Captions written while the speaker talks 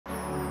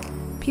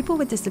People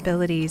with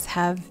disabilities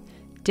have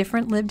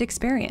different lived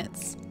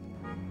experience.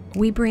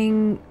 We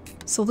bring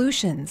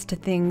solutions to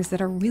things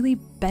that are really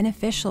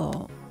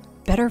beneficial,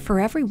 better for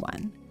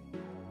everyone.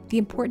 The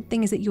important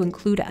thing is that you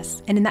include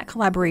us, and in that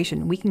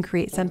collaboration, we can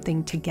create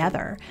something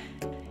together.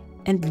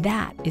 And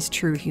that is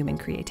true human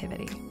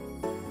creativity.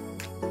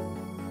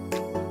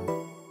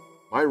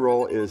 My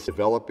role is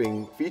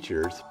developing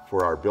features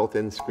for our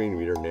built-in screen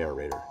reader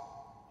Narrator.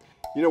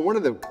 You know, one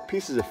of the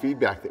pieces of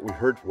feedback that we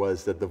heard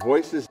was that the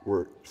voices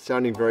were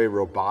sounding very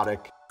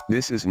robotic.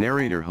 This is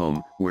Narrator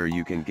Home, where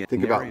you can get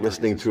Think about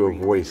listening to a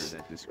voice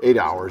 8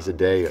 hours a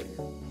day.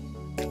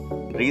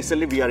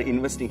 Recently, we are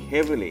investing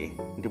heavily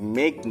to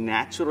make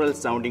natural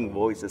sounding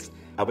voices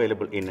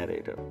available in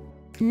Narrator.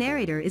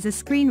 Narrator is a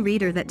screen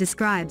reader that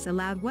describes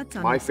aloud what's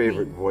on My the screen.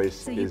 favorite voice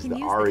So you is can the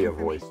use Aria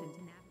information voice. to navigate.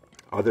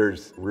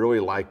 Others really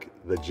like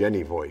the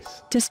Jenny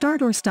voice. To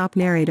start or stop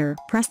Narrator,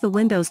 press the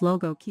Windows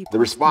logo key. The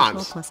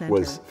response +Enter.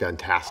 was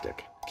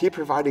fantastic. Keep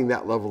providing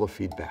that level of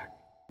feedback.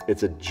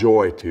 It's a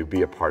joy to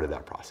be a part of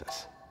that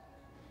process.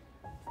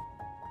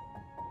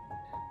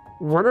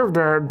 One of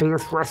the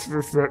biggest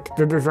questions that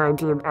the design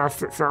team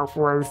asked itself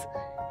was,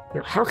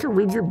 how can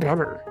we do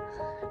better?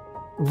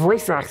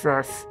 Voice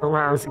access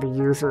allows the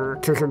user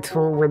to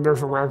control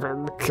Windows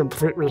 11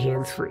 completely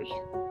hands-free.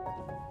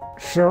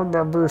 Show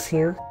numbers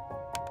here.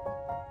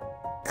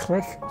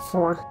 Click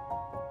for.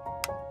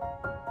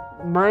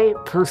 My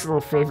personal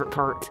favorite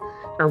part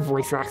of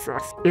voice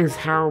access is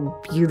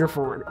how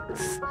beautiful it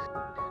is.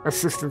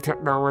 Assistive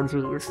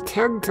technologies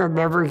tend to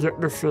never get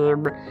the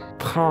same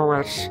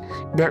polish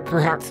that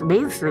perhaps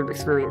mainstream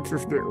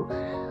experiences do.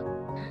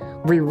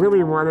 We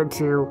really wanted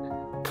to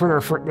put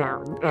our foot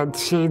down and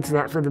change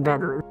that for the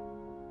better.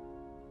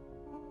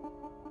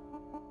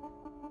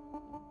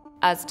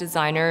 As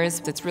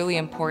designers, it's really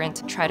important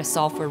to try to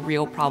solve for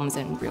real problems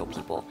and real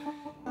people.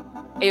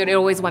 It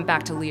always went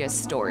back to Leah's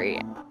story.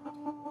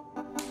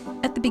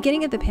 At the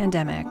beginning of the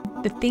pandemic,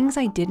 the things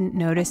I didn't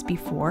notice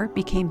before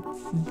became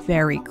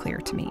very clear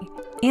to me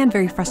and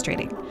very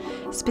frustrating,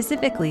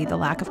 specifically the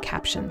lack of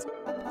captions.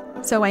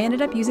 So I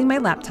ended up using my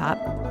laptop,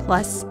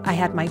 plus I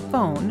had my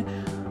phone,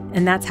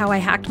 and that's how I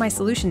hacked my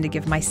solution to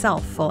give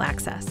myself full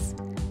access.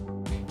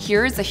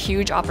 Here's a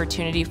huge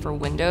opportunity for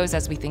Windows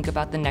as we think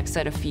about the next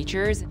set of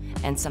features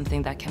and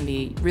something that can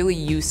be really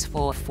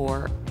useful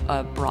for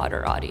a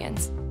broader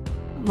audience.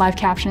 Live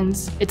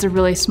captions, it's a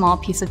really small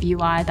piece of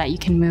UI that you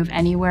can move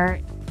anywhere.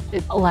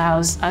 It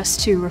allows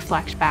us to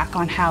reflect back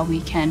on how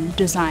we can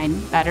design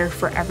better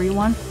for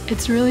everyone.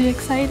 It's really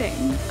exciting.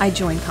 I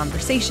joined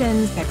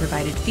conversations, I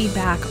provided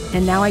feedback,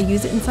 and now I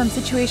use it in some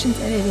situations,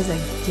 and it is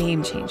a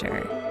game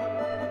changer.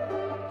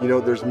 You know,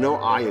 there's no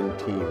I in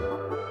team,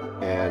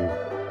 and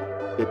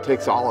it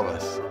takes all of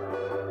us.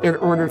 In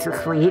order to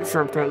create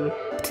something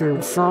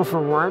to solve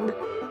for one,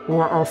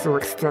 while also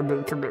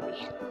extending to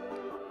many.